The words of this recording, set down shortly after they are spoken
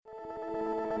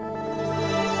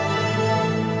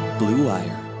Blue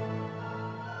Wire.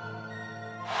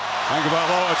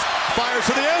 Tagovailoa fires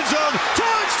to the end zone.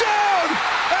 Touchdown!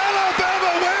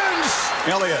 Alabama wins!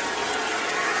 Elliott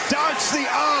darts the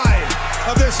eye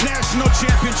of this national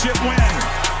championship win.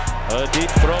 A deep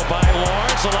throw by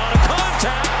Lawrence. A lot of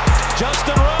contact.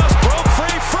 Justin Ross broke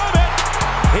free from it.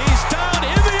 He's down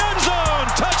in the end zone.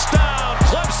 Touchdown,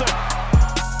 Clemson.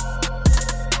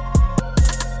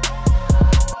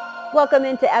 Welcome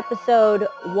into episode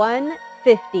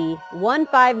 150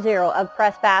 of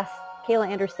Press Pass. Kayla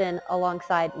Anderson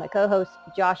alongside my co-host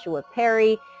Joshua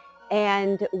Perry.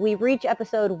 And we reach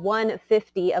episode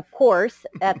 150, of course,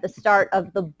 at the start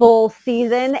of the bowl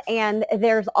season. And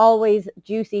there's always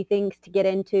juicy things to get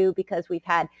into because we've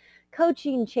had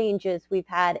coaching changes. We've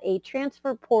had a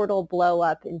transfer portal blow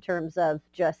up in terms of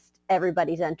just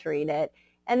everybody's entering it.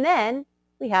 And then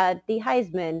we had the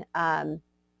Heisman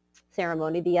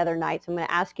ceremony the other night. So I'm going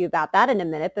to ask you about that in a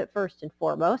minute. But first and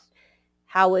foremost,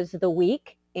 how was the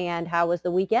week and how was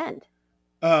the weekend?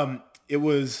 It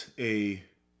was a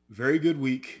very good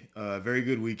week, very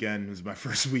good weekend. It was my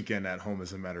first weekend at home,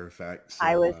 as a matter of fact. So,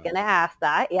 I was going to ask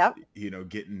that. Yep.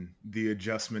 Getting the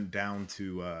adjustment down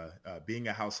to being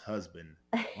a house husband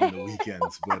on the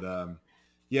weekends. But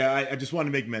I just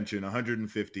wanted to make mention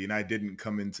 150, and I didn't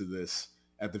come into this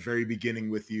at the very beginning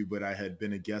with you, but I had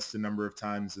been a guest a number of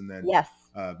times, and then yes,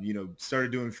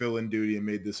 started doing fill-in duty and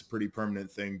made this a pretty permanent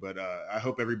thing. But I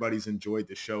hope everybody's enjoyed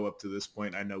the show up to this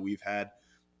point. I know we've had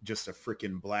just a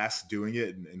freaking blast doing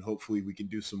it, and hopefully we can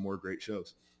do some more great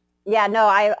shows. Yeah, no,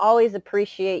 I always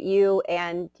appreciate you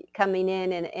and coming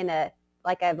in a,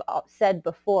 like I've said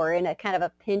before, in a kind of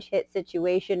a pinch hit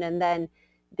situation, and then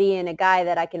being a guy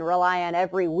that I can rely on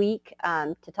every week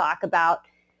to talk about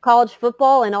college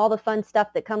football and all the fun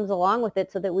stuff that comes along with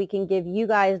it so that we can give you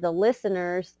guys, the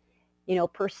listeners,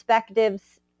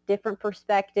 perspectives, different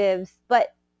perspectives.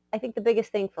 But I think the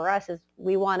biggest thing for us is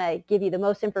we want to give you the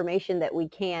most information that we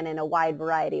can in a wide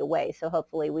variety of ways. So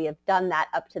hopefully we have done that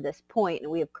up to this point.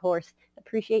 And we, of course,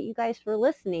 appreciate you guys for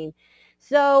listening.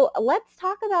 So let's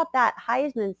talk about that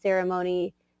Heisman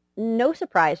ceremony. No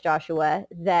surprise, Joshua,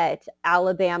 that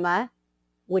Alabama,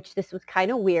 which this was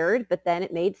kind of weird, but then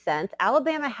it made sense.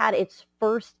 Alabama had its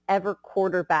first ever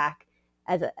quarterback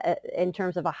in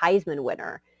terms of a Heisman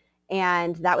winner.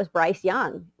 And that was Bryce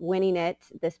Young winning it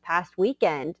this past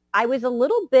weekend. I was a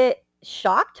little bit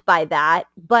shocked by that,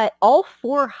 but all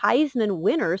four Heisman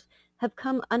winners have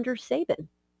come under Saban.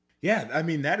 Yeah, I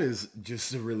mean, that is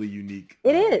just a really unique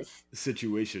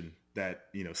situation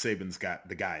that, Saban's got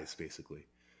the guys, basically.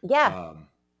 Yeah.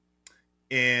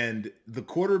 And the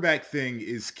quarterback thing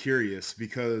is curious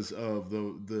because of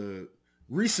the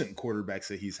recent quarterbacks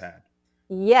that he's had.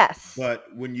 Yes. But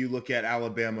when you look at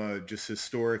Alabama just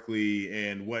historically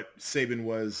and what Saban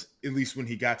was, at least when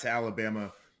he got to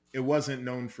Alabama, it wasn't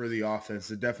known for the offense.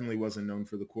 It definitely wasn't known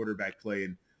for the quarterback play.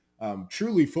 And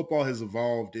truly football has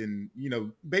evolved in,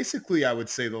 basically I would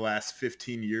say the last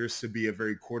 15 years to be a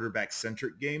very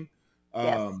quarterback-centric game.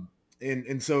 Yes.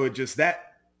 And so it just, that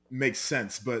makes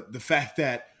sense. But the fact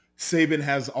that Saban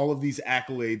has all of these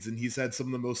accolades and he's had some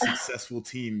of the most successful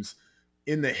teams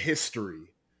in the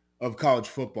history of college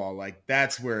football, like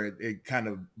that's where it kind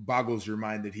of boggles your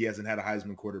mind that he hasn't had a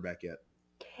Heisman quarterback yet.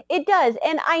 It does.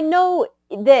 And I know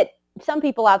that some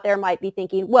people out there might be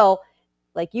thinking, well,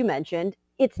 like you mentioned,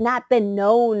 it's not been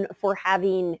known for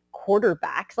having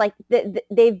quarterbacks. Like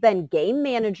they've been game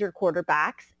manager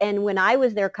quarterbacks. And when I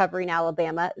was there covering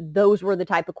Alabama, those were the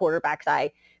type of quarterbacks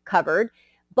I covered.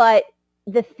 But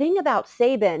the thing about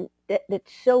Saban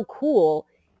that's so cool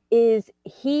is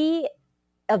he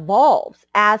evolves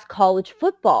as college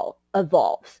football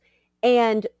evolves.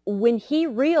 And when he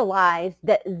realized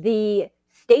that the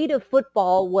state of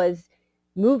football was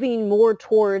moving more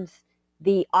towards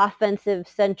the offensive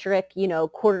centric,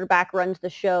 quarterback runs the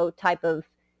show type of,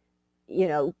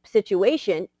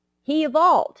 situation, he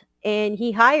evolved and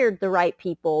he hired the right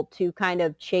people to kind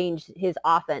of change his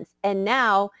offense. And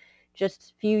now,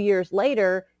 just a few years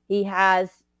later, he has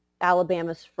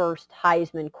Alabama's first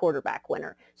Heisman quarterback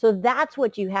winner. So that's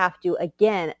what you have to,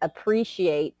 again,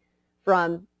 appreciate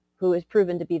from who has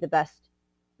proven to be the best,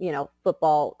 college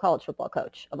football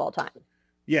coach of all time.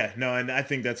 Yeah, no, and I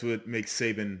think that's what makes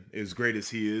Saban as great as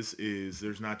he is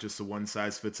there's not just a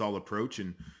one-size-fits-all approach,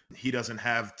 and he doesn't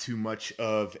have too much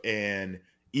of an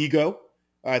ego,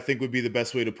 I think would be the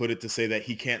best way to put it, to say that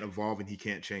he can't evolve and he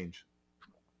can't change.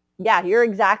 Yeah, you're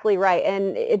exactly right.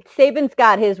 And Saban's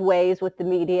got his ways with the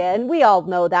media, and we all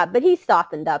know that, but he's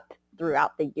softened up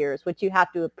throughout the years, which you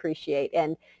have to appreciate.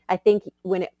 And I think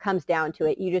when it comes down to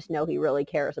it, you just know he really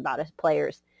cares about his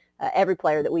players. Every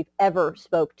player that we've ever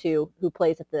spoke to who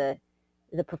plays at the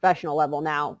the professional level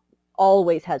now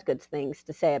always has good things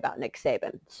to say about Nick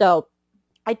Saban. So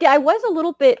I was a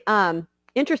little bit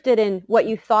interested in what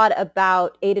you thought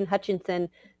about Aiden Hutchinson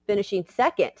finishing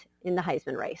second in the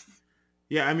Heisman race.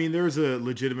 Yeah, I mean, there was a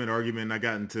legitimate argument. I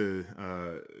got into,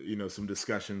 some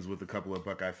discussions with a couple of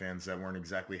Buckeye fans that weren't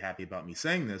exactly happy about me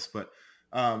saying this, but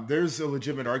there's a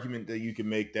legitimate argument that you can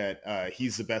make that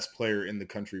he's the best player in the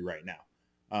country right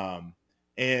now.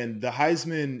 And the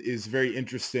Heisman is a very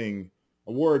interesting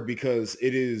award because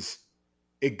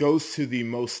it goes to the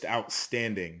most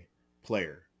outstanding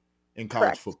player in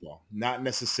college football, not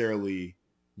necessarily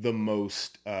the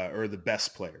most or the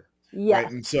best player. Yes.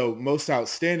 Right. And so most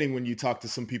outstanding, when you talk to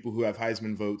some people who have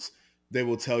Heisman votes, they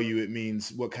will tell you it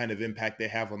means what kind of impact they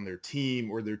have on their team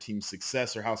or their team's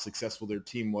success or how successful their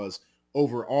team was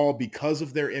overall because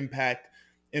of their impact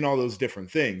and all those different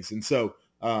things. And so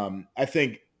I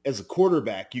think as a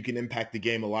quarterback, you can impact the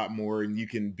game a lot more and you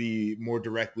can be more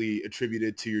directly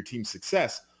attributed to your team's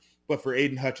success. But for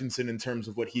Aiden Hutchinson, in terms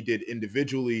of what he did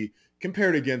individually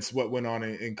compared against what went on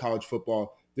in college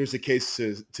football, there's a case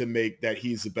to make that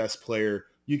he's the best player.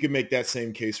 You can make that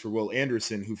same case for Will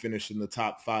Anderson, who finished in the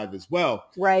top 5 as well.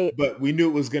 Right. But we knew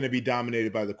it was going to be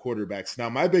dominated by the quarterbacks. Now,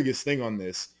 my biggest thing on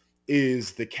this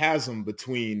is the chasm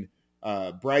between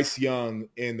Bryce Young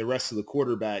and the rest of the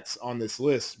quarterbacks on this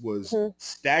list was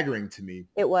staggering to me.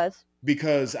 It was.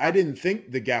 Because I didn't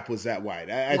think the gap was that wide.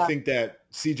 I think that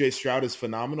C.J. Stroud is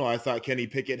phenomenal. I thought Kenny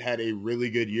Pickett had a really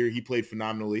good year. He played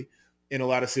phenomenally in a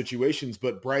lot of situations.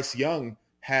 But Bryce Young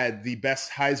had the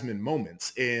best Heisman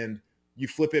moments. And you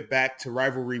flip it back to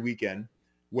rivalry weekend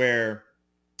where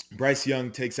Bryce Young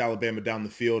takes Alabama down the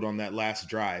field on that last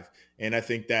drive. And I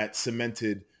think that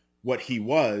cemented what he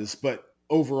was. But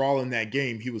overall in that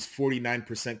game, he was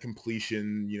 49%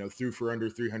 completion, threw for under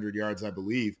 300 yards, I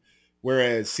believe.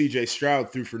 Whereas C.J.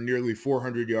 Stroud threw for nearly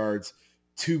 400 yards,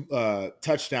 2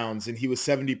 touchdowns, and he was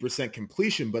 70%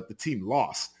 completion, but the team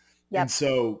lost. Yep. And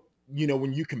so,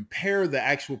 when you compare the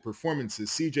actual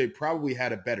performances, C.J. probably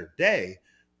had a better day,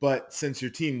 but since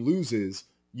your team loses,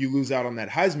 you lose out on that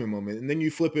Heisman moment. And then you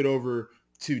flip it over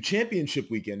to championship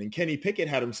weekend, and Kenny Pickett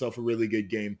had himself a really good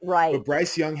game. Right. But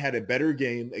Bryce Young had a better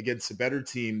game against a better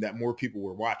team that more people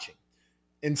were watching.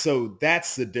 And so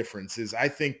that's the difference is I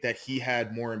think that he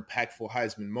had more impactful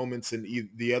Heisman moments than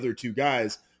the other two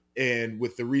guys. And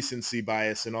with the recency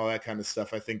bias and all that kind of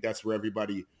stuff, I think that's where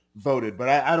everybody voted. But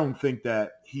I don't think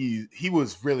that he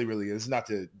was really, it's not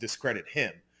to discredit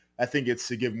him. I think it's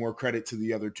to give more credit to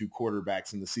the other two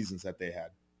quarterbacks in the seasons that they had.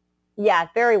 Yeah,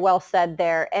 very well said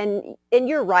there. And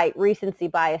you're right. Recency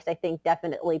bias, I think,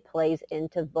 definitely plays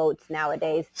into votes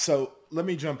nowadays. So let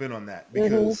me jump in on that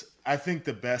because I think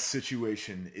the best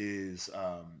situation is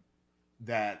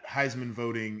that Heisman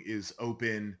voting is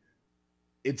open.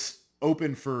 It's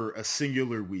open for a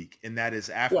singular week, and that is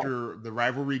after the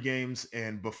rivalry games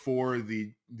and before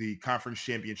the conference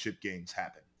championship games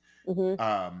happen.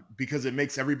 Because it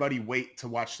makes everybody wait to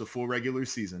watch the full regular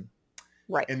season.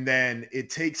 Right. And then it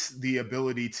takes the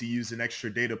ability to use an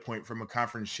extra data point from a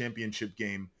conference championship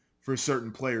game for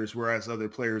certain players, whereas other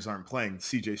players aren't playing.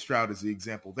 C.J. Stroud is the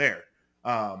example there.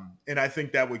 And I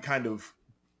think that would kind of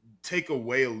take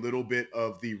away a little bit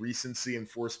of the recency and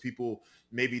force people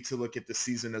maybe to look at the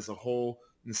season as a whole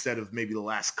instead of maybe the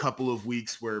last couple of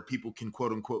weeks where people can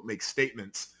quote unquote make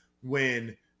statements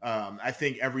when I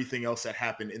think everything else that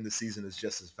happened in the season is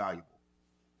just as valuable.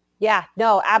 Yeah,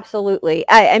 no, absolutely.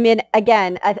 I mean,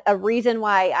 again, a reason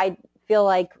why I feel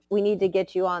like we need to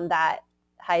get you on that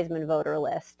Heisman voter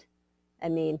list. I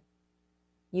mean,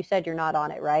 you said you're not on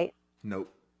it, right?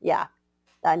 Nope. Yeah,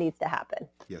 that needs to happen.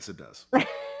 Yes, it does.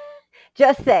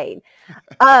 Just saying.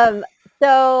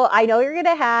 So I know you're going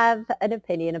to have an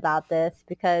opinion about this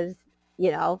because,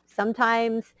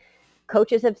 sometimes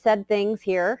coaches have said things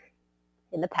here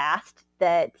in the past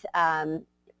that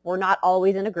we're not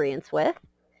always in agreement with.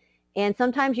 And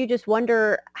sometimes you just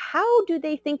wonder, how do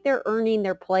they think they're earning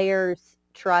their players'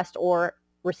 trust or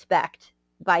respect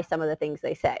by some of the things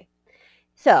they say?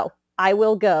 So I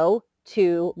will go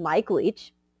to Mike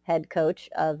Leach, head coach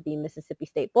of the Mississippi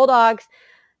State Bulldogs,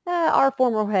 our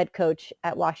former head coach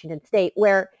at Washington State,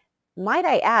 where, might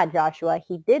I add, Joshua,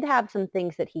 he did have some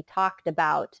things that he talked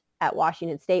about at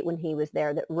Washington State when he was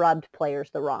there that rubbed players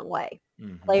the wrong way.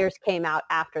 Players came out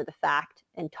after the fact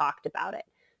and talked about it.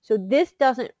 So this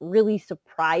doesn't really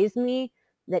surprise me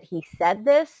that he said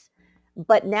this,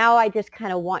 but now I just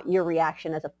kind of want your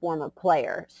reaction as a former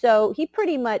player. So he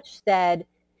pretty much said,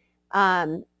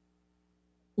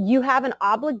 you have an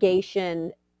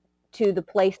obligation to the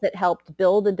place that helped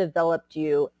build and developed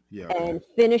you and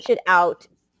finish it out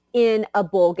in a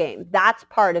bowl game. That's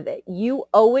part of it. You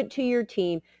owe it to your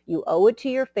team. You owe it to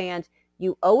your fans.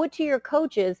 You owe it to your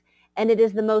coaches. And it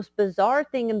is the most bizarre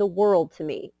thing in the world to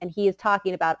me. And he is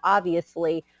talking about,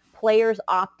 obviously, players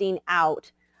opting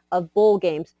out of bowl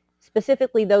games,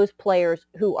 specifically those players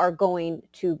who are going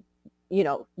to,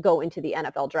 go into the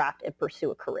NFL draft and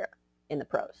pursue a career in the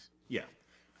pros. Yeah.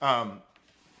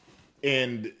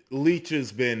 And Leach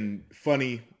has been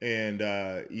funny, and,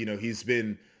 he's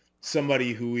been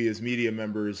somebody who we as media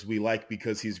members, we like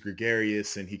because he's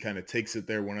gregarious and he kind of takes it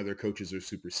there when other coaches are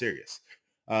super serious.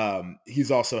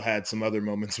 He's also had some other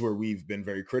moments where we've been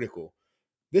very critical.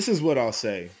 This is what I'll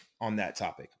say on that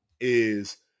topic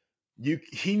is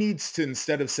he needs to,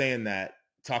 instead of saying that,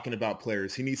 talking about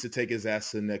players, he needs to take his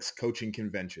ass to the next coaching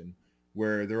convention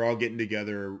where they're all getting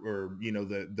together, or,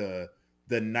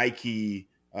 the Nike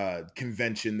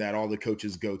convention that all the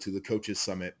coaches go to, the coaches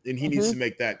summit. And he needs to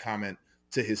make that comment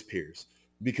to his peers,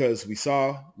 because we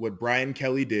saw what Brian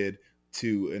Kelly did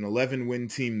to an 11-win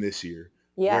team this year,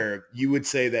 where you would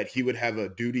say that he would have a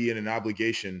duty and an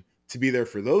obligation to be there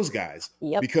for those guys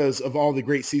because of all the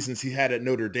great seasons he had at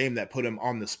Notre Dame that put him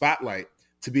on the spotlight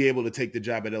to be able to take the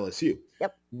job at LSU.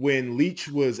 When Leach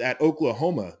was at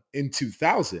Oklahoma in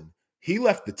 2000, he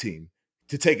left the team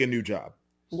to take a new job.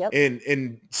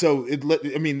 And so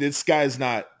this guy's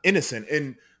not innocent.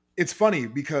 And it's funny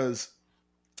because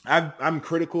I'm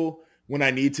critical when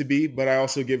I need to be, but I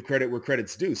also give credit where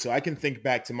credit's due. So I can think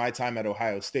back to my time at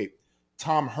Ohio State.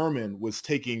 Tom Herman was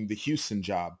taking the Houston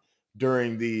job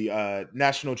during the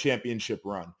national championship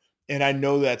run. And I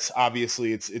know that's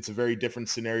obviously it's a very different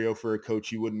scenario for a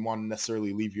coach. You wouldn't want to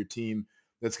necessarily leave your team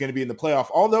that's going to be in the playoff.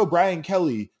 Although Brian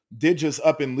Kelly did just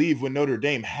up and leave when Notre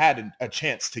Dame had a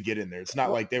chance to get in there. It's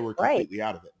not like they were completely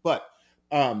out of it. But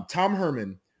Tom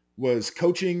Herman was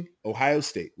coaching Ohio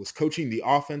State, was coaching the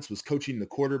offense, was coaching the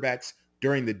quarterbacks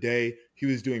during the day. He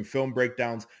was doing film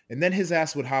breakdowns. And then his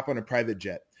ass would hop on a private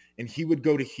jet and he would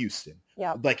go to Houston,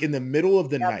 like in the middle of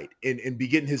the night and be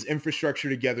getting his infrastructure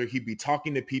together. He'd be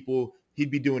talking to people. He'd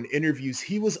be doing interviews.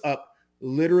 He was up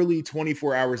literally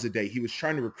 24 hours a day. He was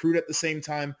trying to recruit at the same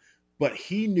time, but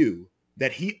he knew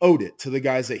that he owed it to the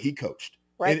guys that he coached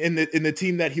in the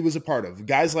team that he was a part of.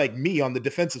 Guys like me on the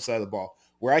defensive side of the ball,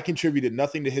 where I contributed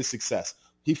nothing to his success.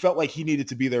 He felt like he needed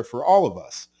to be there for all of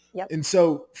us. And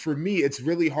so for me, it's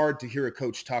really hard to hear a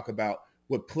coach talk about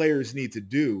what players need to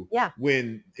do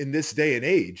when in this day and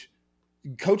age,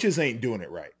 coaches ain't doing it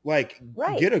right. Like,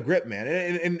 get a grip, man.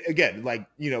 And again, like,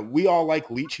 we all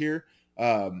like Leach here.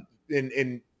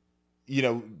 And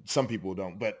some people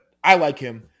don't, but I like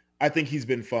him. I think he's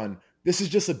been fun. This is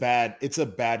just a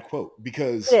bad quote,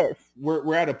 because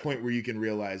we're at a point where you can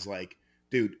realize, like,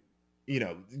 dude,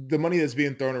 the money that's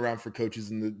being thrown around for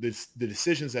coaches and the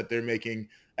decisions that they're making,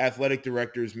 athletic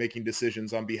directors making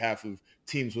decisions on behalf of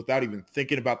teams without even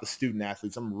thinking about the student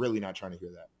athletes. I'm really not trying to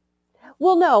hear that.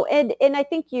 Well, no. And I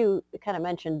think you kind of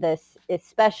mentioned this,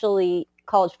 especially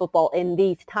college football in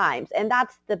these times. And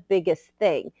that's the biggest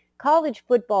thing. College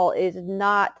football is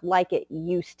not like it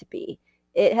used to be.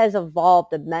 It has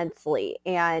evolved immensely.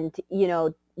 And,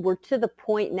 we're to the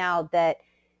point now that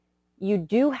you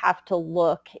do have to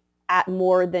look at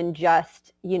more than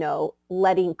just,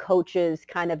 letting coaches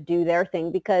kind of do their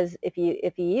thing. Because if you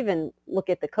even look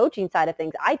at the coaching side of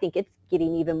things, I think it's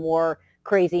getting even more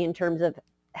crazy in terms of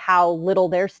how little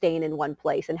they're staying in one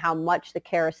place and how much the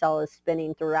carousel is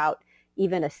spinning throughout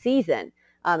even a season,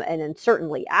 and then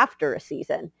certainly after a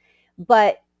season.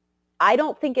 But I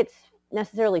don't think it's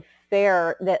necessarily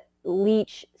fair that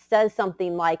Leach says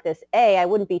something like this. I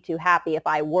wouldn't be too happy if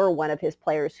I were one of his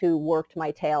players who worked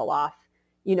my tail off,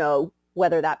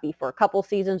 whether that be for a couple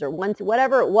seasons or once,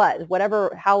 whatever it was,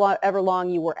 however long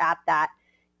you were at that,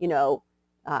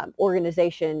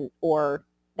 organization or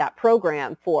that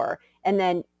program for. And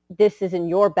then this is in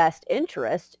your best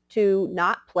interest to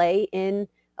not play in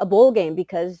a bowl game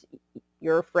because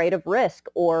you're afraid of risk,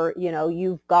 or,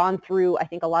 you've gone through, I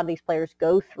think a lot of these players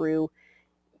go through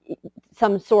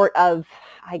some sort of,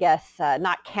 I guess,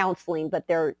 not counseling, but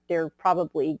they're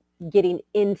probably getting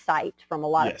insight from a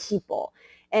lot of people.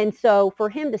 And so for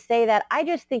him to say that, I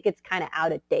just think it's kind of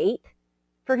out of date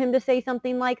for him to say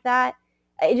something like that.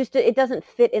 It doesn't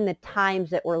fit in the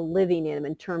times that we're living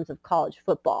in terms of college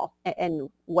football and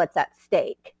what's at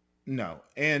stake. No.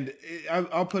 And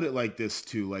I'll put it like this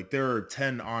too. Like, there are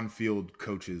 10 on-field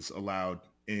coaches allowed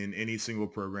in any single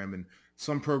program. And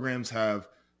some programs have,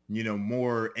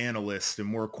 more analysts and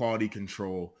more quality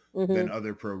control than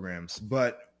other programs.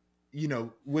 But,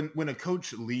 when a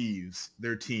coach leaves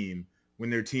their team, when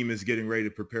their team is getting ready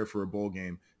to prepare for a bowl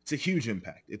game, it's a huge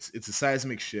impact. It's a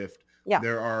seismic shift.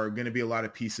 There are going to be a lot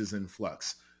of pieces in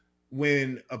flux.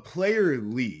 when a player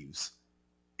leaves,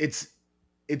 it's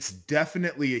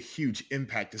definitely a huge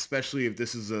impact, especially if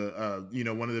this is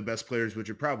one of the best players, which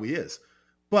it probably is.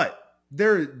 But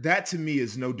that to me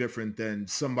is no different than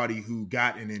somebody who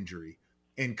got an injury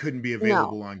and couldn't be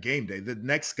available on game day. The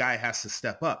next guy has to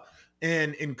step up.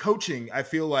 And in coaching, I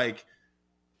feel like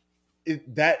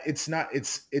it's not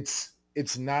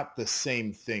the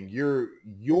same thing.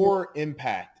 Your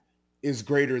impact is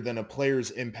greater than a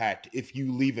player's impact if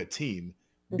you leave a team,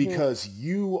 because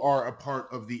you are a part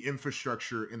of the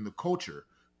infrastructure and the culture.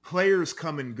 Players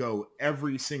come and go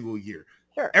every single year.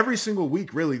 Sure. Every single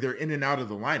week, really, they're in and out of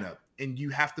the lineup, and you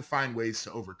have to find ways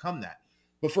to overcome that.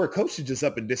 But for a coach to just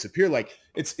up and disappear, like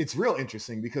it's real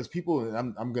interesting, because people,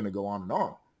 I'm going to go on and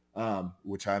on,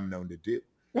 which I'm known to do.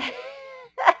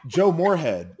 Joe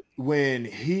Moorhead, when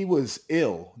he was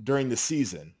ill during the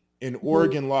season and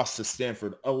Oregon lost to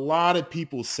Stanford, a lot of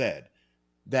people said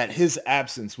that his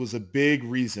absence was a big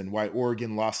reason why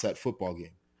Oregon lost that football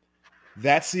game.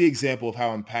 That's the example of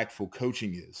how impactful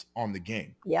coaching is on the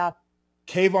game. Yeah.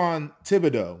 Kayvon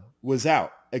Thibodeau was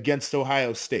out against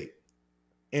Ohio State,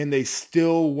 and they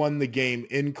still won the game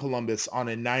in Columbus on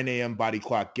a 9 a.m. body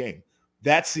clock game.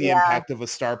 That's the impact of a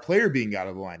star player being out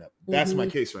of the lineup. That's my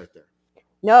case right there.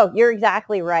 No, you're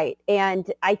exactly right.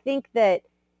 And I think that,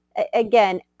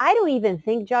 again, I don't even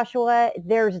think, Joshua,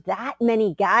 there's that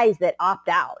many guys that opt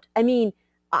out. I mean,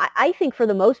 I think for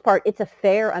the most part, it's a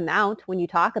fair amount when you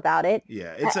talk about it.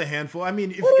 Yeah, it's a handful. I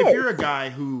mean, if you're a guy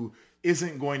who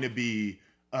isn't going to be,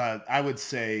 I would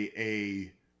say,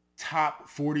 a top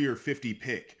 40 or 50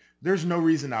 pick, there's no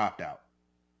reason to opt out.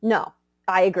 No,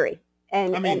 I agree.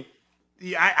 And I mean,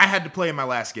 I had to play in my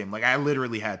last game. Like, I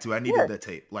literally had to. I needed the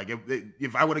tape. Like,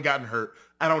 if I would have gotten hurt,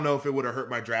 I don't know if it would have hurt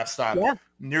my draft stock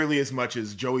nearly as much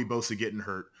as Joey Bosa getting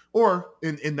hurt. Or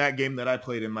in that game that I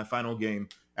played in, my final game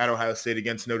at Ohio State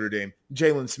against Notre Dame,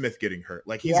 Jalen Smith getting hurt.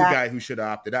 Like, he's a guy who should have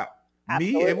opted out.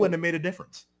 Absolutely. Me, it wouldn't have made a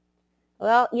difference.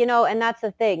 Well, and that's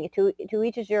the thing. To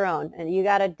each is your own, and you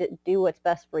got to do what's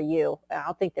best for you. I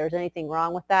don't think there's anything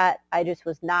wrong with that. I just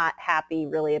was not happy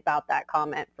really about that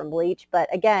comment from Leach.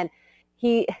 But again,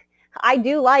 I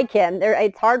do like him.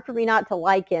 It's hard for me not to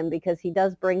like him, because he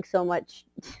does bring so much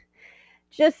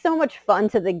fun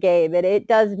to the game, and it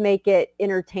does make it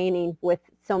entertaining with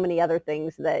so many other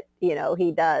things that,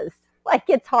 he does. Like,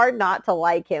 it's hard not to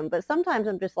like him, but sometimes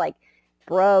I'm just like,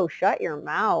 bro, shut your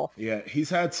mouth. Yeah, he's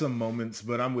had some moments,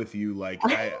 but I'm with you. Like,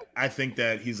 I think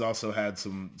that he's also had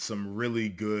some really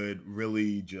good,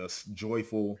 really just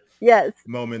joyful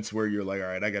moments where you're like, all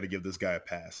right, I got to give this guy a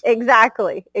pass.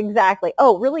 Exactly.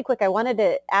 Oh, really quick, I wanted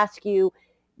to ask you,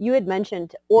 you had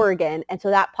mentioned Oregon, and so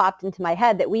that popped into my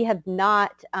head that we have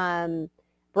not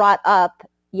brought up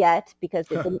yet, because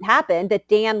it didn't happen, that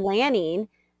Dan Lanning,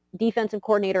 defensive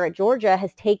coordinator at Georgia,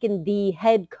 has taken the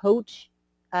head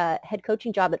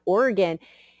coaching job at Oregon.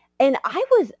 And I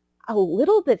was a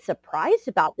little bit surprised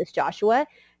about this, Joshua.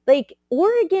 Like,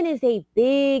 Oregon is a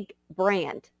big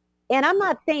brand. And I'm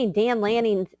not saying Dan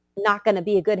Lanning's not going to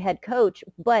be a good head coach,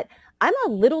 but I'm a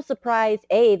little surprised,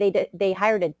 A, they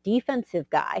hired a defensive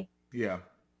guy. Yeah.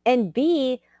 And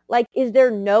B, like, is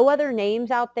there no other names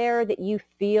out there that you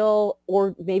feel,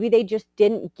 or maybe they just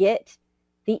didn't get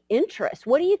the interest?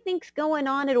 What do you think's going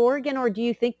on at Oregon, or do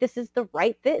you think this is the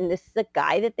right fit and this is the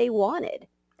guy that they wanted?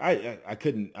 I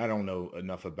don't know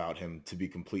enough about him, to be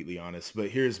completely honest, but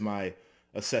here's my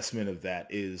assessment of that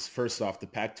is, first off, the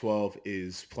Pac-12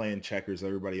 is playing checkers.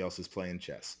 Everybody else is playing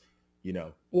chess,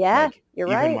 Yeah, like, you're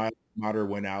even right. My Mater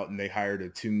went out and they hired a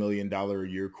 $2 million a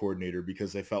year coordinator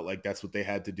because they felt like that's what they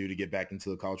had to do to get back into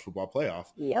the college football playoff.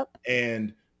 Yep.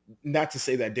 And not to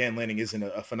say that Dan Lanning isn't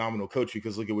a phenomenal coach,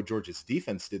 because look at what Georgia's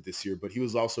defense did this year, but he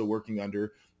was also working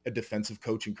under a defensive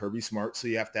coach in Kirby Smart. So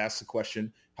you have to ask the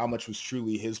question, how much was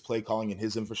truly his play calling and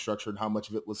his infrastructure, and how much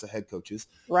of it was the head coach's?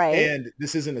 Right. And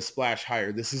this isn't a splash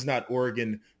hire. This is not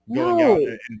Oregon going out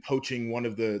and poaching one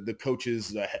of the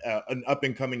coaches, an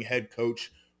up-and-coming head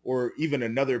coach, or even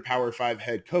another Power 5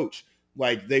 head coach.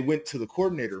 Like, they went to the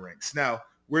coordinator ranks. Now,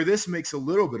 where this makes a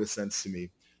little bit of sense to me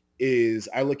is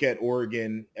I look at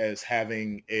Oregon as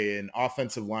having an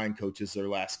offensive line coach as their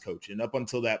last coach. And up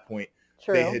until that point,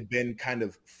 they had been kind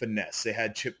of finesse. They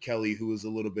had Chip Kelly, who was a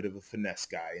little bit of a finesse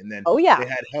guy. And then they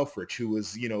had Helfrich, who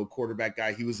was, quarterback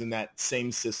guy. He was in that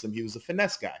same system. He was a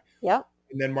finesse guy. Yep.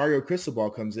 And then Mario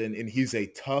Cristobal comes in, and he's a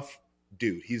tough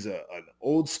dude. He's an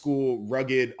old school,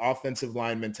 rugged, offensive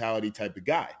line mentality type of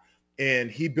guy. And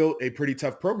he built a pretty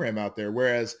tough program out there.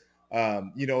 Whereas, a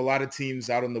lot of teams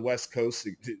out on the West Coast,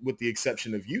 with the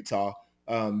exception of Utah,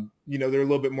 they're a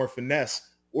little bit more finesse.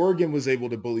 Oregon was able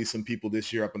to bully some people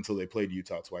this year up until they played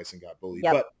Utah twice and got bullied.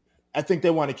 Yep. But I think they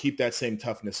want to keep that same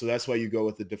toughness. So that's why you go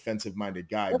with the defensive-minded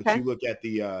guy. Okay. But you look at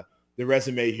the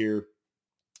resume here.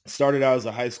 Started out as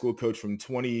a high school coach from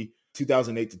 2008 to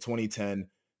 2010.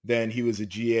 Then he was a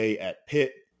GA at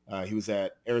Pitt. He was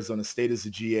at Arizona State as a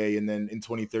GA. And then in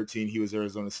 2013, he was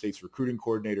Arizona State's recruiting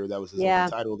coordinator. That was his only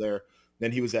title there.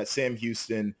 Then he was at Sam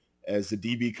Houston as the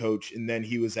DB coach. And then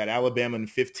he was at Alabama in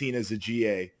 15 as a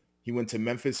GA. He went to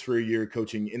Memphis for a year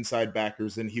coaching inside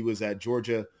backers. Then he was at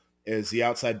Georgia as the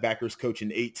outside backers coach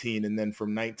in 18. And then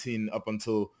from 19 up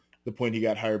until the point he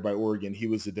got hired by Oregon, he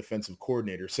was the defensive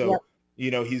coordinator. So,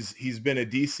 he's been a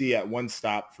DC at one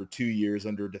stop for 2 years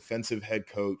under a defensive head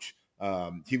coach.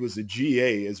 He was a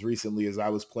GA as recently as I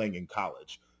was playing in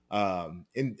college.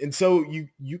 And so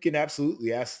you can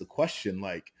absolutely ask the question,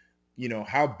 like,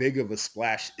 how big of a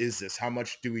splash is this? How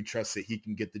much do we trust that he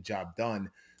can get the job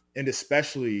done? And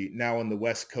especially now on the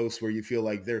West Coast where you feel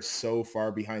like they're so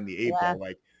far behind the eight ball,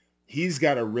 like he's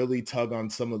got to really tug on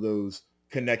some of those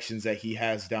connections that he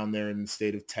has down there in the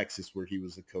state of Texas where he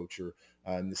was a coach, or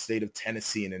in the state of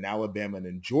Tennessee and in Alabama and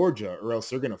in Georgia, or else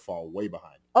they're going to fall way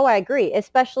behind. Oh, I agree.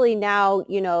 Especially now,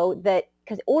 that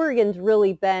because Oregon's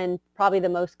really been probably the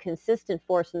most consistent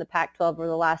force in the Pac-12 over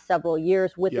the last several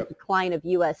years with the decline of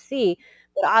USC.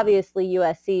 But obviously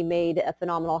USC made a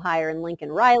phenomenal hire in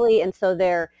Lincoln Riley. And so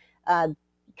they're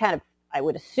I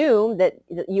would assume that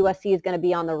USC is going to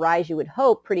be on the rise, you would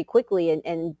hope, pretty quickly.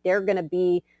 And they're going to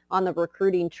be on the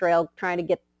recruiting trail trying to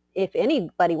get, if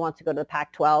anybody wants to go to the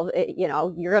Pac-12,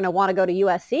 you're going to want to go to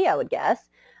USC, I would guess.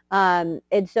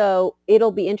 And so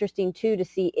it'll be interesting too to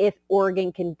see if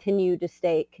Oregon can continue to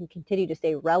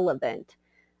stay relevant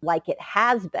like it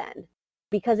has been,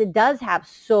 because it does have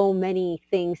so many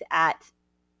things at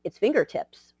its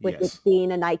fingertips with it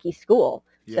being a Nike school.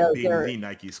 Yeah, so being the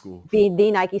Nike school. Being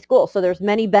the Nike school. So there's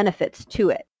many benefits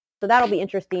to it. So that'll be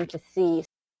interesting to see.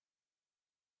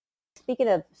 Speaking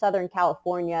of Southern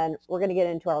California, and we're going to get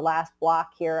into our last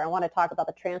block here, I want to talk about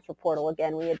the transfer portal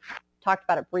again. We had talked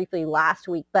about it briefly last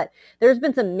week, but there's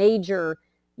been some major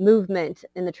movement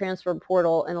in the transfer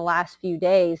portal in the last few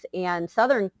days, and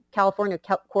Southern California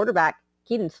quarterback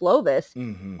Kedon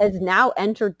Slovis has now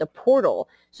entered the portal.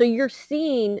 So you're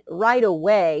seeing right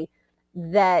away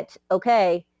that,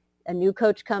 okay, a new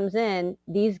coach comes in,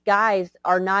 these guys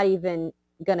are not even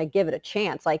going to give it a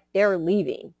chance. Like, they're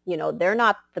leaving, they're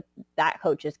not that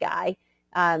coach's guy.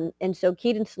 And so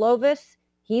Kedon Slovis,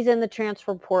 he's in the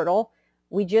transfer portal.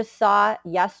 We just saw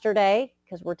yesterday,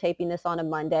 because we're taping this on a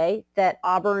Monday, that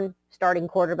Auburn starting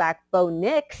quarterback Bo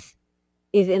Nix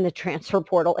is in the transfer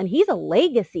portal, and he's a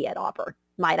legacy at Auburn,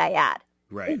 might I add.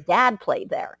 Right. His dad played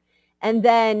there. And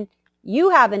then you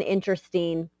have an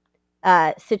interesting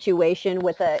situation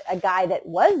with a guy that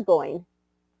was going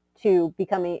to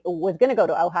go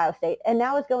to Ohio State and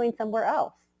now is going somewhere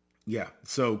else. Yeah.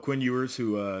 So Quinn Ewers,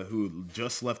 who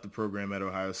just left the program at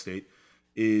Ohio State,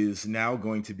 is now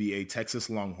going to be a Texas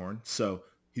Longhorn. So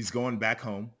he's going back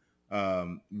home,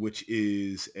 which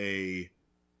is a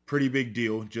pretty big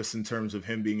deal just in terms of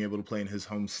him being able to play in his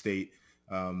home state.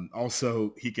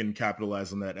 Also, he can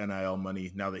capitalize on that NIL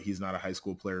money now that he's not a high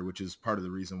school player, which is part of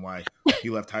the reason why he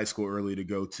left high school early to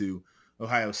go to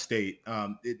Ohio State.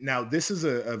 Now, this is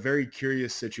a very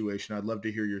curious situation. I'd love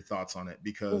to hear your thoughts on it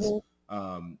because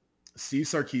Steve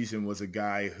Sarkisian was a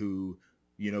guy who,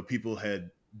 people had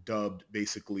dubbed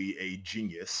basically a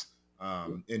genius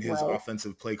in his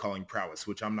offensive play calling prowess,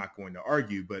 which I'm not going to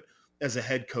argue. But as a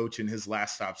head coach in his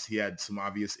last stops, he had some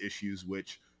obvious issues,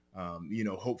 which,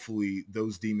 hopefully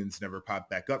those demons never pop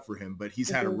back up for him. But he's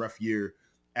had a rough year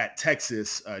at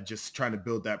Texas, just trying to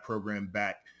build that program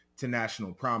back to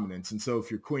national prominence. And so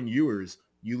if you're Quinn Ewers,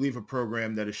 you leave a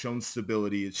program that has shown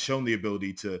stability, it's shown the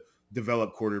ability to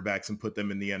develop quarterbacks and put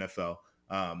them in the NFL,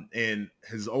 and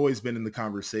has always been in the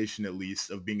conversation, at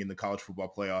least, of being in the college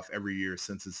football playoff every year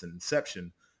since its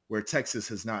inception, where Texas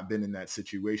has not been in that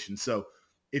situation. So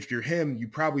if you're him, you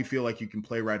probably feel like you can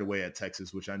play right away at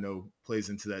Texas, which I know plays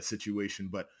into that situation.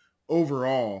 But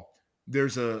overall,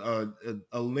 there's a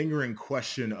lingering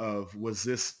question of, was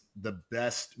this the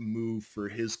best move for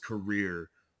his career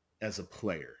as a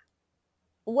player?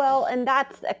 Well, and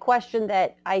that's a question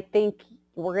that I think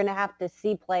we're going to have to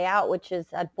see play out, which is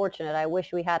unfortunate. I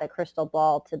wish we had a crystal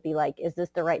ball to be like, is this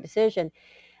the right decision?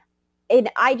 And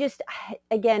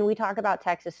again, we talk about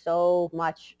Texas so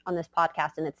much on this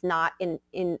podcast, and it's not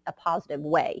in a positive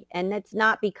way. And it's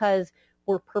not because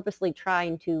we're purposely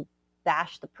trying to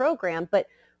bash the program, but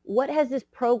what has this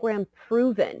program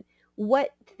proven?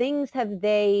 What things have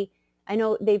I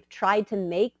know they've tried to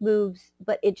make moves,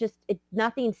 but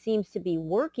nothing seems to be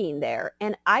working there.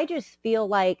 And I just feel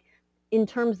like in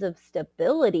terms of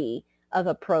stability of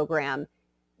a program,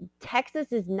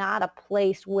 Texas is not a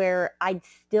place where I'd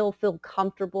still feel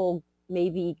comfortable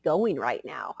maybe going right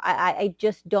now. I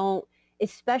just don't,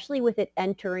 especially with it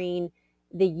entering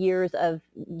the years of,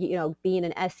 being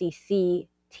an SEC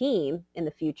team in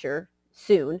the future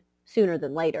sooner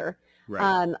than later.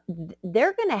 Right.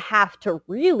 They're going to have to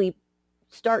really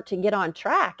start to get on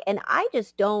track. And I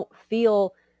just don't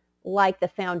feel like the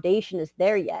foundation is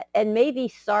there yet. And maybe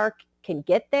Sark can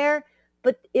get there,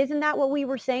 but isn't that what we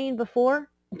were saying before?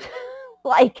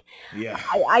 Like, Yeah.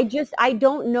 I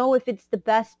don't know if it's the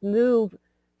best move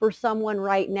for someone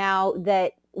right now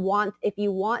that if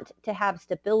you want to have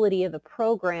stability of a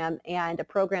program and a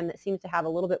program that seems to have a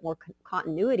little bit more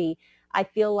continuity, I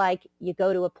feel like you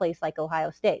go to a place like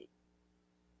Ohio State.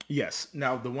 Yes.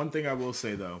 Now, the one thing I will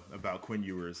say, though, about Quinn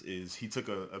Ewers is he took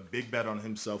a big bet on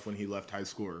himself when he left high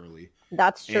school early.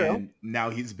 That's true. And now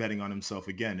he's betting on himself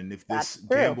again. And if this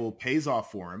gamble pays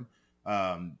off for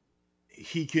him,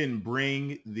 he can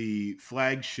bring the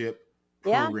flagship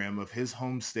program of his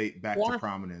home state back to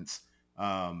prominence.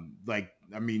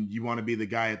 You want to be the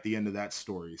guy at the end of that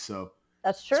story. So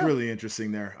that's true. It's really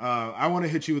interesting there. I want to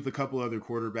hit you with a couple other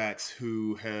quarterbacks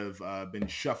who have been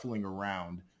shuffling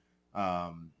around.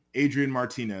 Adrian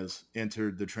Martinez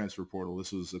entered the transfer portal.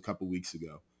 This was a couple weeks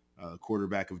ago,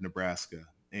 quarterback of Nebraska.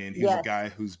 And he's a guy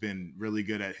who's been really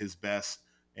good at his best,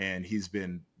 and he's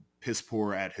been piss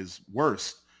poor at his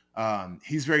worst.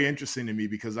 He's very interesting to me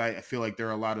because I feel like there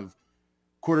are a lot of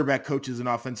quarterback coaches and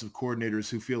offensive coordinators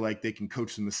who feel like they can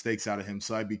coach the mistakes out of him.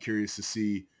 So I'd be curious to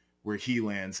see where he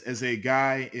lands. As a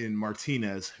guy in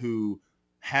Martinez who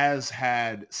has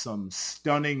had some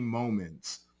stunning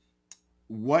moments,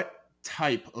 what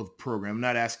type of program, I'm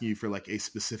not asking you for like a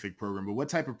specific program, but what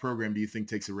type of program do you think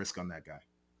takes a risk on that guy?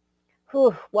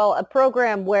 Well, a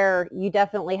program where you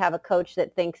definitely have a coach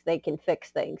that thinks they can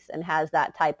fix things and has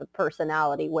that type of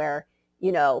personality where,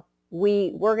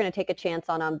 we're going to take a chance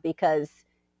on them because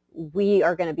we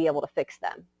are going to be able to fix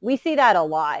them. We see that a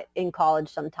lot in college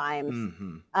sometimes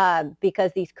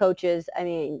because these coaches,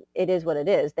 it is what it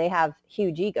is. They have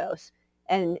huge egos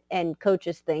and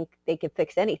coaches think they can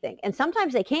fix anything. And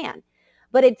sometimes they can,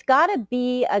 but it's got to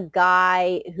be a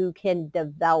guy who can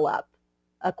develop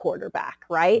a quarterback,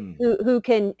 right? Who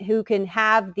can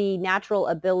have the natural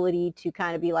ability to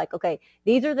kind of be like, okay,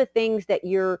 these are the things that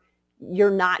you're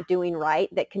not doing right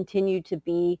that continue to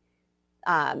be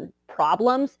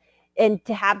problems, and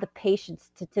to have the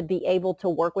patience to be able to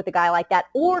work with a guy like that,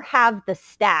 or have the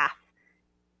staff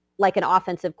like an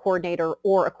offensive coordinator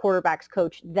or a quarterback's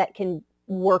coach that can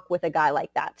work with a guy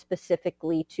like that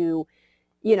specifically to,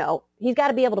 he's got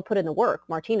to be able to put in the work.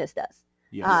 Martinez does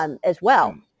as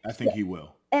well. I think he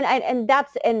will. And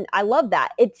I love that.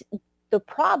 It's the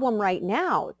problem right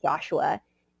now, Joshua,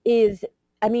 is,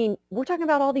 we're talking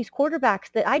about all these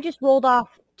quarterbacks that I just rolled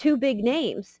off two big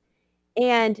names.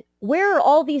 And where are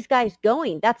all these guys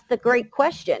going? That's the great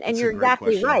question. And you're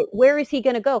exactly right. Where is he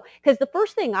going to go? Because the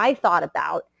first thing I thought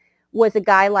about was a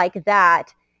guy like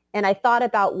that. And I thought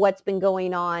about what's been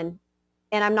going on.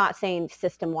 And I'm not saying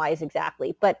system-wise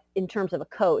exactly, but in terms of a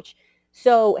coach.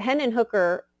 So Hendon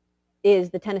Hooker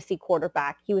is the Tennessee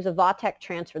quarterback. He was a Vautech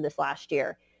transfer this last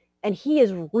year. And he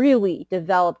has really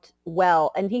developed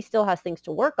well. And he still has things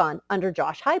to work on under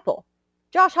Josh Heupel.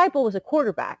 Josh Heupel was a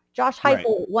quarterback. Josh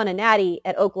Heupel won a natty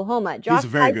at Oklahoma. He's a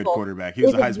very good quarterback. He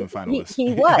was a Heisman finalist.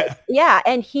 He was, yeah.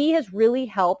 And he has really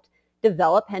helped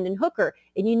develop Hendon Hooker.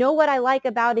 And you know what I like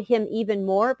about him even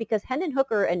more? Because Hendon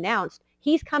Hooker announced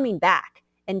he's coming back.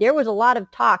 And there was a lot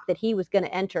of talk that he was going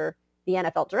to enter the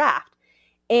NFL draft.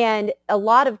 And a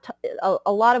lot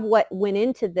of what went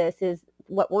into this is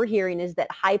what we're hearing is that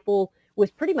Heupel was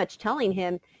pretty much telling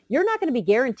him, you're not going to be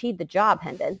guaranteed the job,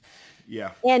 Hendon.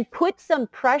 Yeah. And put some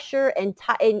pressure and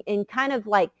kind of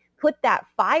like put that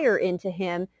fire into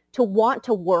him to want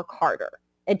to work harder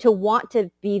and to want to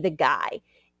be the guy.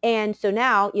 And so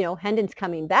now, Hendon's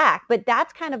coming back, but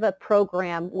that's kind of a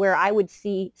program where I would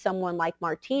see someone like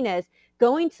Martinez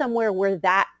going somewhere where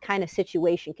that kind of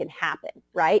situation can happen,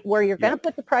 right? Where you're going to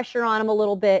put the pressure on them a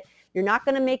little bit. You're not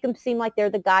going to make them seem like they're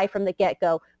the guy from the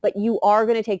get-go, but you are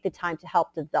going to take the time to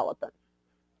help develop them.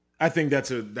 I think that's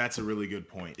a really good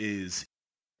point, is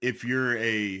if you're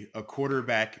a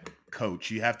quarterback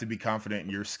coach, you have to be confident in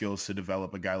your skills to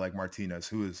develop a guy like Martinez,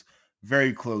 who is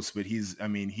very close, but he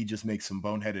just makes some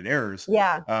boneheaded errors.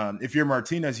 Yeah. If you're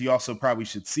Martinez, you also probably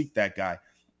should seek that guy.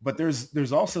 But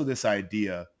there's also this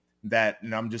idea that,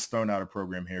 and I'm just throwing out a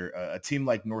program here, a team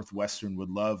like Northwestern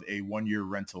would love a 1-year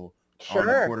rental on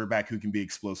a quarterback who can be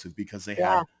explosive because they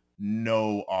have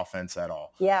no offense at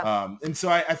all. Yeah. And so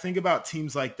I think about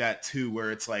teams like that too, where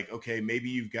it's like, okay, maybe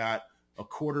you've got a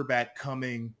quarterback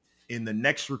coming in the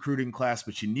next recruiting class,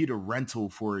 but you need a rental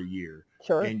for a year.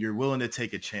 Sure. And you're willing to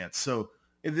take a chance. So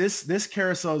this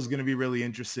carousel is going to be really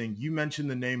interesting. You mentioned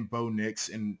the name Bo Nix,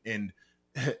 and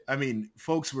I mean,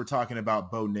 folks were talking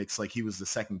about Bo Nix like he was the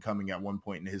second coming at one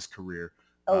point in his career.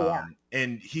 Oh, yeah.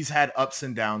 And he's had ups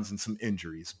and downs and some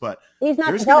injuries, but he's not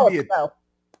there's going to be though.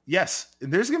 Yes,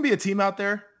 there's going to be a team out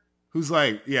there who's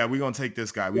like, yeah, we're going to take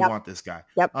this guy. We want this guy.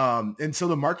 Yep. And so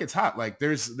the market's hot. Like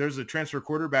there's a transfer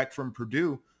quarterback from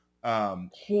Purdue,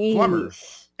 Plummer.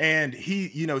 And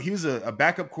he was a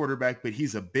backup quarterback, but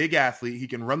he's a big athlete. He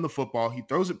can run the football. He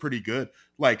throws it pretty good.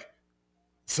 Like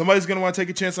somebody's going to want to take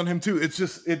a chance on him too. It's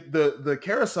just the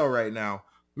carousel right now.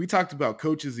 We talked about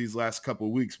coaches these last couple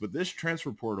of weeks, but this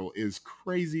transfer portal is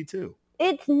crazy too.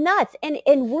 It's nuts. And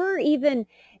I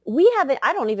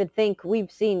don't even think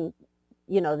we've seen,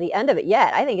 the end of it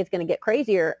yet. I think it's going to get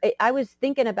crazier. I was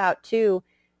thinking about too,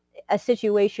 a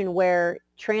situation where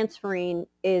transferring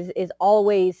is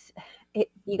always,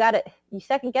 you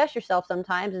second guess yourself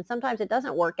sometimes, and sometimes it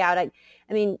doesn't work out. I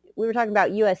mean, we were talking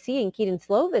about USC and Keaton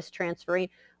Slovis transferring.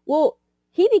 Well,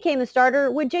 he became the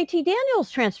starter when JT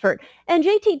Daniels transferred, and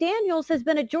JT Daniels has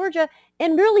been at Georgia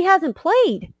and really hasn't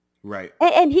played. Right.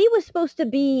 And he was supposed to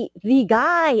be the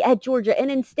guy at Georgia, and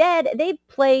instead they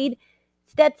played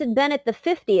Stetson Bennett the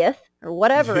 50th or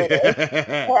whatever it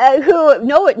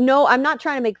is. No, I'm not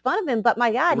trying to make fun of him, but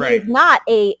my God, right. He is not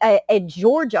a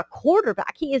Georgia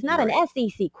quarterback. He is not right. an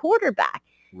SEC quarterback.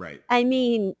 Right. I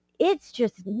mean, it's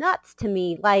just nuts to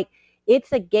me. Like,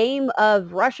 it's a game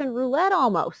of Russian roulette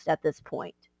almost at this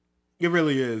point. It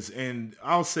really is. And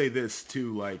I'll say this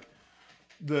too, like,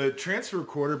 the transfer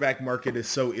quarterback market is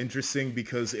so interesting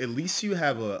because at least you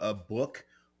have a book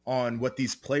on what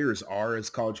these players are as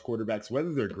college quarterbacks,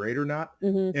 whether they're great or not.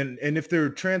 Mm-hmm. And if they're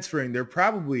transferring, they're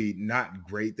probably not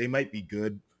great. They might be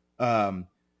good.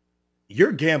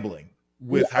 You're gambling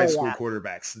with high school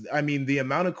quarterbacks. I mean, the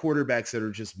amount of quarterbacks that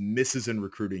are just misses in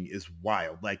recruiting is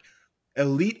wild. Like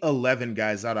Elite 11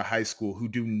 guys out of high school who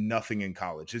do nothing in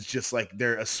college. It's just like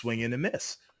they're a swing and a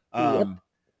miss.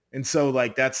 And so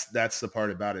like, that's the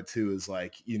part about it too, is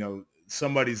like,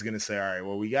 somebody's going to say, all right,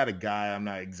 well, we got a guy. I'm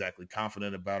not exactly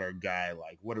confident about our guy.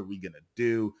 Like, what are we going to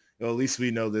do? At least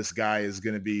we know this guy is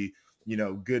going to be,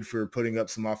 good for putting up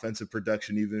some offensive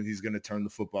production, even if he's going to turn the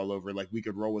football over. Like we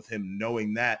could roll with him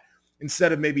knowing that,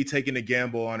 instead of maybe taking a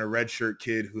gamble on a redshirt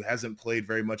kid who hasn't played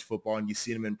very much football and you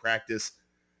see him in practice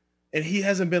and he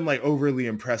hasn't been like overly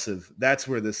impressive. That's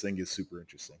where this thing is super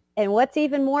interesting. And what's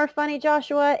even more funny,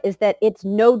 Joshua, is that it's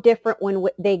no different when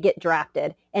they get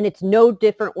drafted, and it's no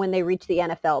different when they reach the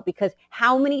NFL, because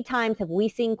how many times have we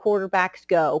seen quarterbacks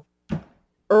go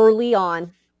early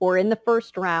on or in the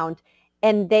first round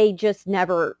and they just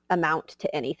never amount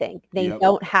to anything? They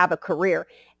don't have a career.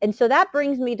 And so that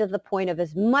brings me to the point of,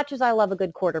 as much as I love a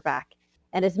good quarterback,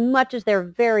 and as much as they're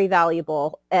very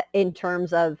valuable in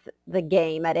terms of the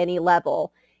game at any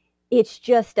level, it's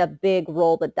just a big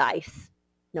roll the dice,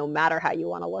 no matter how you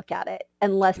want to look at it.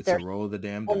 Unless it's a roll of the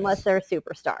damn dice. Unless they're a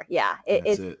superstar. Yeah.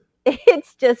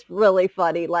 It's just really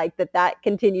funny, like that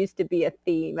continues to be a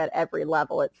theme at every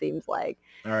level, it seems like.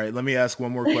 All right, let me ask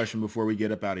one more question before we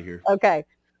get up out of here. Okay.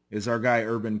 Is our guy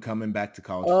Urban coming back to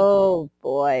college football? Oh,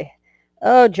 boy.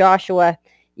 Oh, Joshua.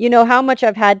 You know how much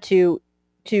I've had to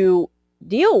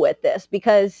deal with this,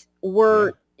 because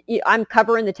I'm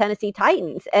covering the Tennessee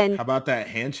Titans. And how about that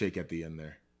handshake at the end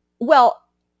there? Well,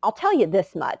 I'll tell you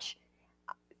this much.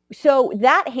 So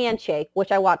that handshake,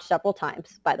 which I watched several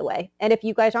times, by the way, and if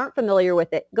you guys aren't familiar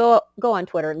with it, go on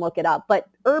Twitter and look it up. But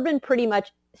Urban pretty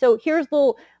much, so here's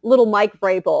little Mike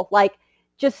Vrabel, like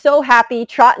just so happy,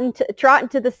 trotting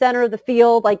to the center of the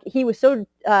field. Like he was so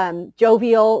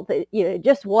jovial, that,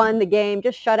 just won the game,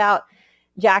 just shut out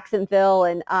Jacksonville,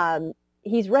 and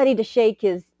he's ready to shake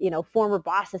his, former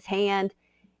boss's hand.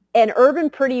 And Urban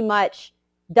pretty much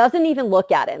doesn't even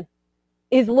look at him,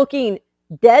 is looking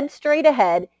dead straight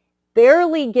ahead,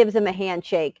 barely gives him a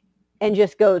handshake, and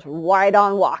just goes right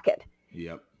on walking.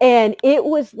 Yep. And it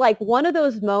was like one of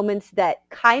those moments that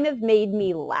kind of made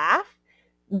me laugh,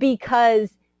 because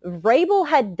Vrabel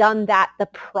had done that the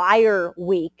prior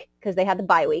week, because they had the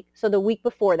bye week. So the week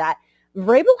before that,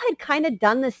 Vrabel had kind of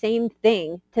done the same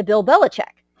thing to Bill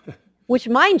Belichick, which,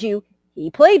 mind you, he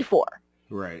played for.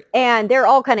 Right. And they're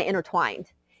all kind of intertwined.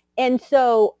 And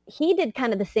so he did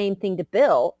kind of the same thing to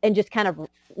Bill, and just kind of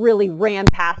really ran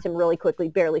past him really quickly,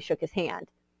 barely shook his hand.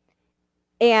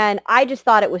 And I just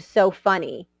thought it was so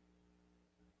funny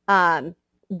that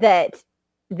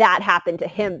happened to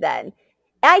him then.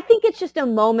 And I think it's just a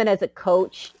moment as a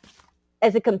coach,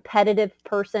 as a competitive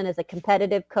person, as a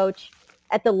competitive coach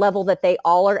at the level that they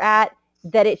all are at.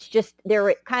 that it's just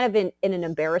they're kind of in an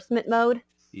embarrassment mode.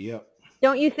 Yep.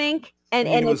 Don't you think? And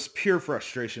it was pure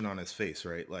frustration on his face,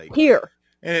 right? Like here.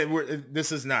 And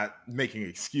this is not making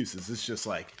excuses. It's just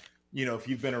like, if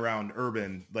you've been around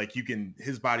Urban, like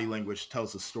his body language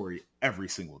tells a story every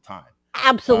single time.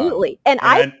 Absolutely.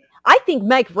 I think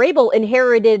Mike Vrabel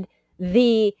inherited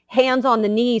the hands on the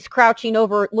knees, crouching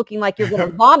over, looking like you're going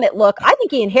to vomit look. I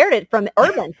think he inherited it from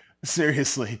Urban.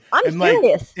 Seriously. I'm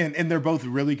serious. And they're both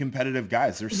really competitive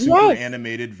guys. They're super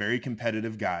animated, very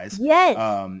competitive guys. Yes.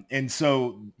 And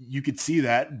so you could see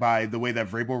that by the way that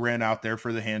Vrabel ran out there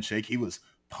for the handshake. He was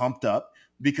pumped up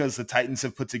because the Titans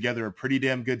have put together a pretty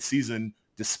damn good season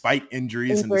despite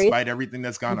injuries. And despite everything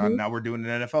that's gone on. Now we're doing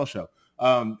an NFL show.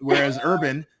 Whereas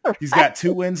Urban, he's got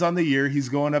 2 wins on the year. He's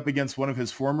going up against one of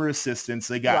his former assistants.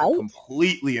 They got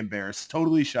completely embarrassed,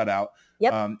 totally shut out.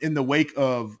 Yep. In the wake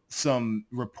of some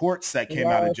reports that came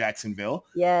out of Jacksonville.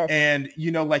 Yes. And,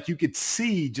 like you could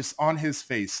see just on his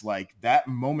face, like that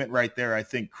moment right there, I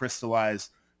think crystallized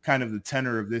kind of the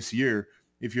tenor of this year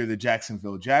if you're the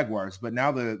Jacksonville Jaguars. But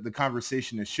now the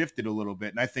conversation has shifted a little bit.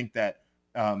 And I think that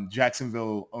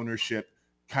Jacksonville ownership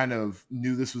kind of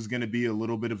knew this was going to be a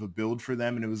little bit of a build for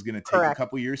them and it was going to take a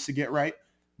couple years to get right.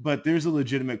 But there's a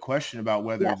legitimate question about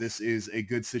whether this is a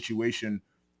good situation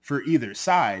for either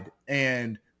side.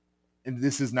 And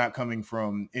this is not coming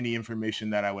from any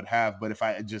information that I would have, but if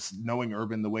I just knowing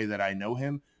Urban the way that I know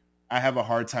him, I have a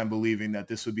hard time believing that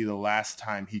this would be the last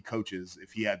time he coaches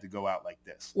if he had to go out like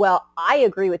this. Well, I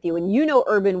agree with you. And you know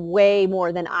Urban way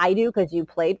more than I do because you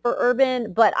played for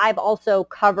Urban, but I've also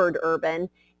covered Urban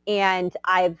and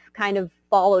I've kind of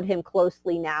followed him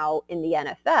closely now in the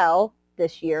NFL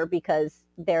this year because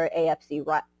they're AFC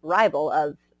South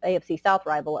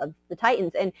rival of the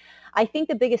Titans. And I think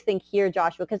the biggest thing here,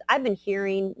 Joshua, because I've been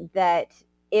hearing that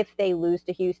if they lose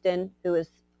to Houston, who is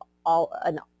all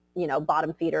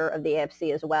bottom feeder of the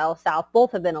AFC as well, South,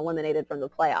 both have been eliminated from the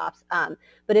playoffs.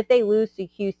 But if they lose to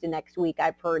Houston next week,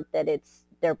 I've heard that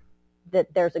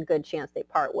that there's a good chance they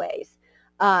part ways.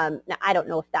 Now, I don't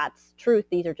know if that's truth.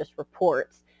 These are just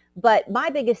reports. But my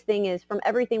biggest thing is from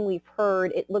everything we've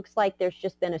heard, it looks like there's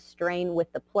just been a strain with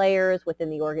the players, within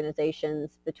the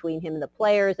organizations, between him and the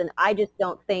players. And I just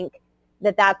don't think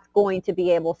that that's going to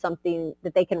be something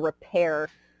that they can repair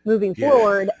moving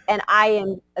forward. And I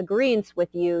am agreeing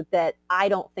with you that I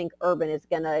don't think Urban is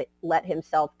going to let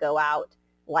himself go out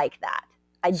like that.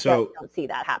 I just don't see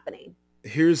that happening.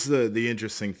 Here's the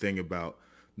interesting thing about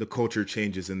the culture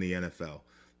changes in the NFL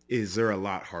is they're a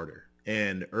lot harder.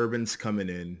 And Urban's coming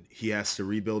in. He has to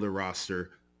rebuild a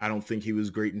roster. I don't think he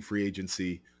was great in free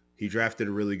agency. He drafted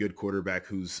a really good quarterback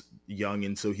who's young,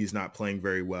 and so he's not playing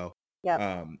very well.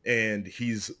 Yep. And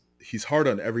he's hard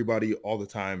on everybody all the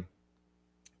time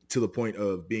to the point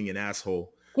of being an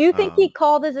asshole. Do you think he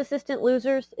called his assistant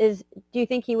losers? Do you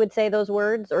think he would say those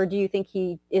words, or do you think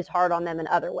he is hard on them in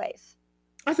other ways?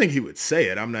 I think he would say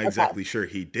it. I'm not exactly sure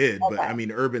he did, but I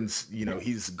mean, Urban's,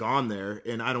 he's gone there,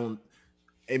 and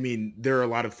there are a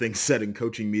lot of things said in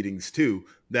coaching meetings too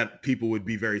that people would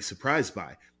be very surprised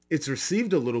by. It's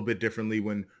received a little bit differently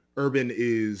when Urban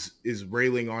is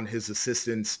railing on his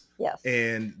assistants,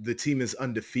 and the team is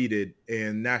undefeated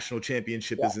and national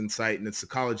championship is in sight and it's a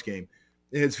college game.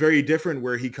 And it's very different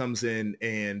where he comes in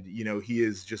and, he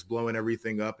is just blowing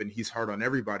everything up and he's hard on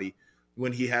everybody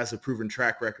when he has a proven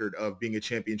track record of being a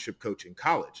championship coach in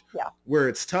college. Yeah. Where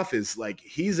it's tough is like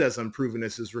he's as unproven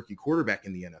as his rookie quarterback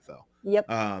in the NFL. Yep.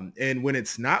 And when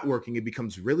it's not working, it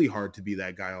becomes really hard to be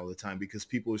that guy all the time because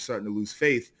people are starting to lose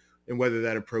faith in whether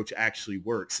that approach actually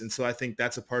works. And so I think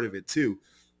that's a part of it too,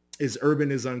 is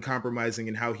Urban is uncompromising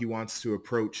in how he wants to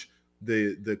approach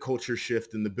the culture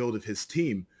shift and the build of his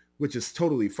team, which is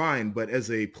totally fine. But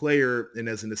as a player and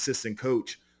as an assistant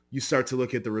coach, you start to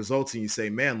look at the results and you say,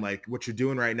 man, like what you're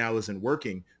doing right now isn't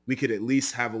working. We could at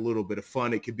least have a little bit of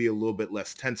fun. It could be a little bit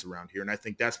less tense around here. And I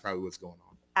think that's probably what's going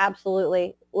on.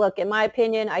 Absolutely. Look, in my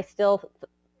opinion, I still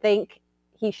think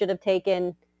he should have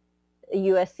taken a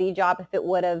USC job if it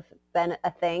would have been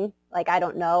a thing. Like, I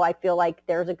don't know. I feel like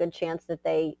there's a good chance that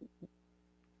they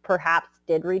perhaps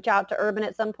did reach out to Urban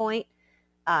at some point.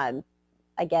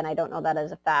 Again, I don't know that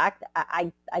as a fact.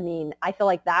 I mean, I feel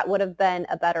like that would have been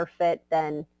a better fit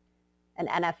than an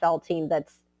NFL team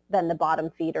that's been the bottom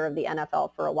feeder of the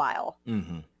NFL for a while.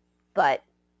 Mm-hmm. But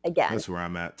again, that's where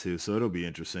I'm at too. So it'll be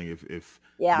interesting if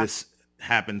this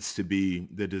happens to be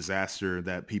the disaster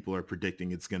that people are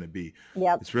predicting it's going to be.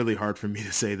 Yep. It's really hard for me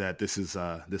to say that this is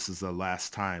the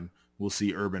last time we'll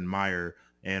see Urban Meyer,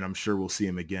 and I'm sure we'll see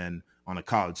him again on a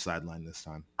college sideline this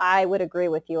time. I would agree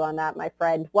with you on that, my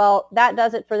friend. Well, that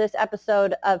does it for this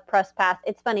episode of Press Pass.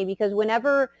 It's funny because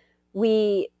whenever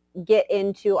we get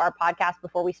into our podcast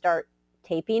before we start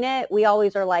taping it, we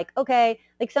always are like, okay,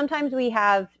 like sometimes we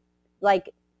have like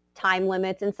time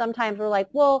limits and sometimes we're like,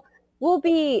 well, we'll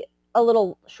be a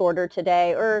little shorter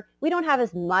today, or we don't have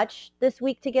as much this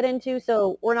week to get into,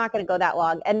 so we're not going to go that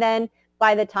long. And then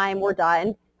by the time we're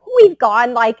done, we've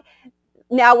gone like,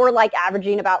 now we're like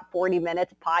averaging about 40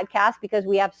 minutes a podcast because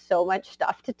we have so much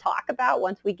stuff to talk about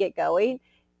once we get going.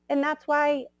 And that's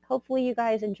why hopefully you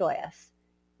guys enjoy us.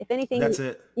 If anything, that's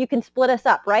it. You can split us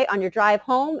up, right? On your drive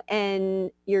home and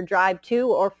your drive to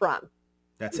or from.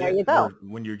 That's there it. You go.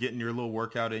 When you're getting your little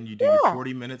workout in, you do your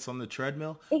 40 minutes on the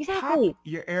treadmill. Exactly. Pop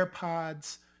your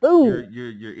AirPods, Boom.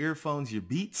 your earphones, your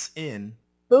Beats in.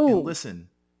 Boom. And listen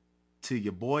to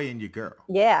your boy and your girl.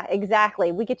 Yeah,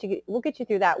 exactly. We'll get you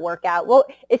through that workout. Well,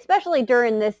 especially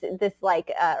during this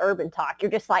like urban talk, you're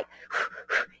just like,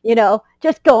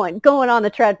 just going on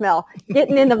the treadmill,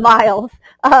 getting in the miles.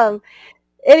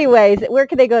 Anyways, where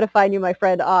can they go to find you, my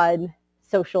friend, on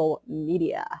social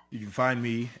media? You can find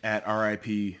me at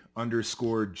RIP_JEP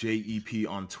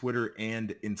on Twitter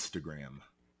and Instagram.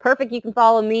 Perfect. You can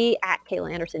follow me at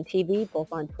Kayla Anderson TV, both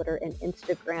on Twitter and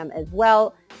Instagram as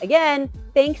well. Again,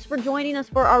 thanks for joining us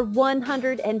for our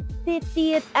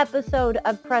 150th episode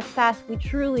of Press Pass. We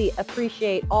truly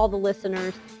appreciate all the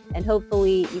listeners, and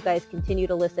hopefully you guys continue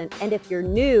to listen. And if you're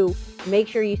new, make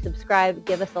sure you subscribe,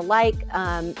 give us a like,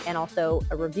 and also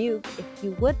a review if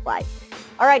you would like.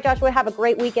 All right, Joshua, have a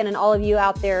great weekend, and all of you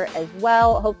out there as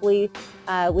well. Hopefully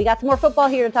we got some more football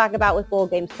here to talk about with bowl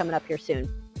games coming up here soon.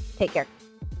 Take care.